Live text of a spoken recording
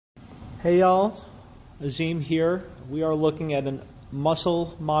Hey y'all, Azim here. We are looking at a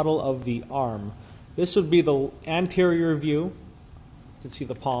muscle model of the arm. This would be the anterior view. You can see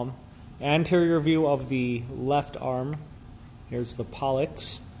the palm. Anterior view of the left arm. Here's the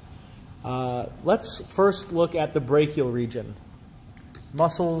pollex. Let's first look at the brachial region.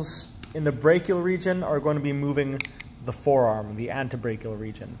 Muscles in the brachial region are going to be moving the forearm, the antebrachial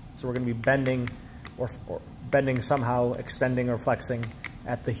region. So we're going to be bending or bending somehow, extending or flexing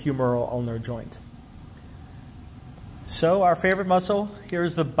at the humeral ulnar joint. So our favorite muscle,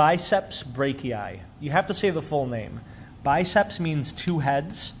 here's the biceps brachii. You have to say the full name. Biceps means two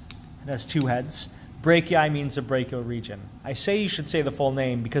heads. It has two heads. Brachii means the brachial region. I say you should say the full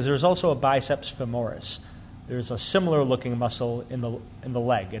name because there's also a biceps femoris. There's a similar looking muscle in the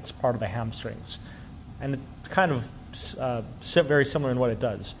leg. It's part of the hamstrings. And it's kind of very similar in what it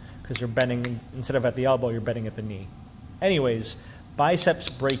does because you're bending, instead of at the elbow, you're bending at the knee. Anyways, biceps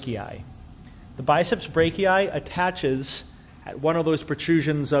brachii. The biceps brachii attaches at one of those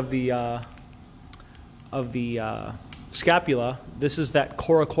protrusions of the scapula. This is that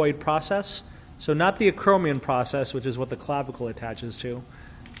coracoid process. So not the acromion process, which is what the clavicle attaches to.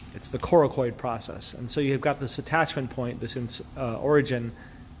 It's the coracoid process. And so you've got this attachment point, this origin,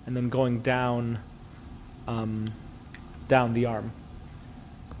 and then going down, down the arm.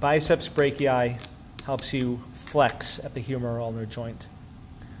 Biceps brachii helps you flex at the humeral ulnar joint.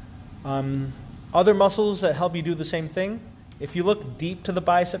 Other muscles that help you do the same thing, if you look deep to the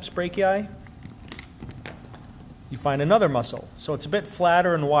biceps brachii, you find another muscle. So it's a bit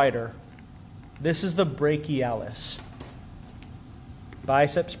flatter and wider. This is the brachialis.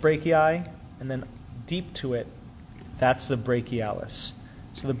 Biceps brachii, and then deep to it, that's the brachialis.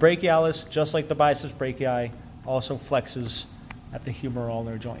 So the brachialis, just like the biceps brachii, also flexes at the humeral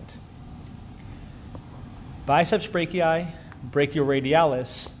ulnar joint. Biceps brachii,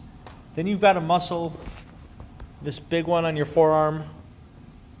 brachioradialis. Then you've got a muscle, this big one on your forearm.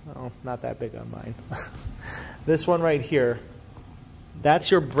 Oh, not that big on mine. This one right here,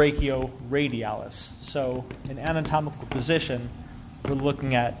 that's your brachioradialis. So in anatomical position, we're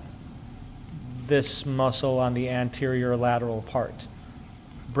looking at this muscle on the anterior lateral part.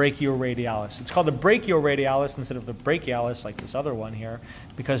 Brachioradialis. It's called the brachioradialis instead of the brachialis like this other one here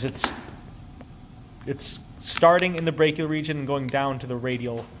because it's starting in the brachial region and going down to the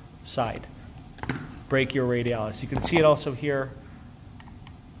radial side. Brachioradialis. You can see it also here,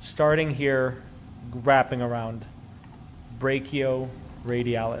 starting here, wrapping around.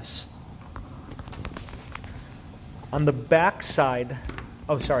 Brachioradialis. On the back side,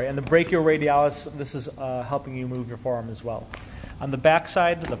 on the brachioradialis, this is helping you move your forearm as well. On the back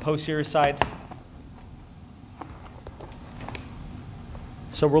side, the posterior side,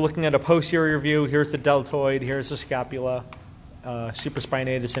 so we're looking at a posterior view. Here's the deltoid, here's the scapula,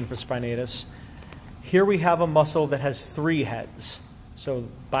 supraspinatus, infraspinatus. Here we have a muscle that has three heads. So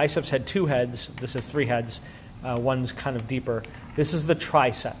biceps had two heads, this has three heads, one's kind of deeper. This is the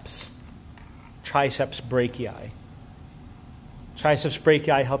triceps, triceps brachii. Triceps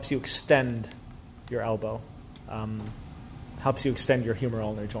brachii helps you extend your elbow, helps you extend your humeral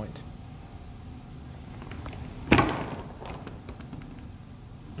ulnar joint.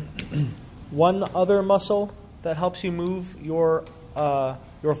 One other muscle that helps you move your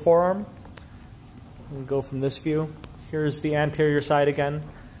forearm. We'll go from this view. Here's the anterior side again.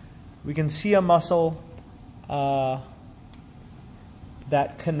 We can see a muscle that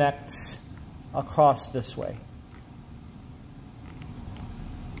connects across this way.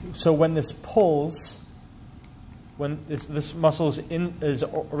 So when this pulls, when this muscle is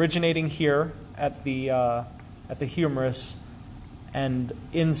originating here at the humerus and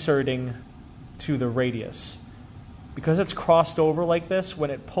inserting to the radius. Because it's crossed over like this,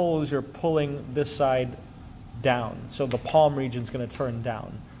 when it pulls, you're pulling this side down. So the palm region is going to turn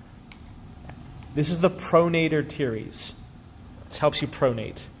down. This is the pronator teres. It helps you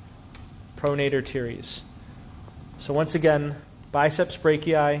pronate. Pronator teres. So once again, biceps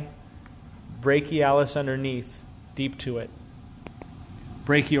brachii, brachialis underneath, deep to it.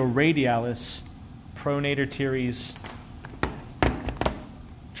 Brachioradialis, pronator teres,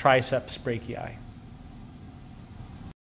 triceps brachii.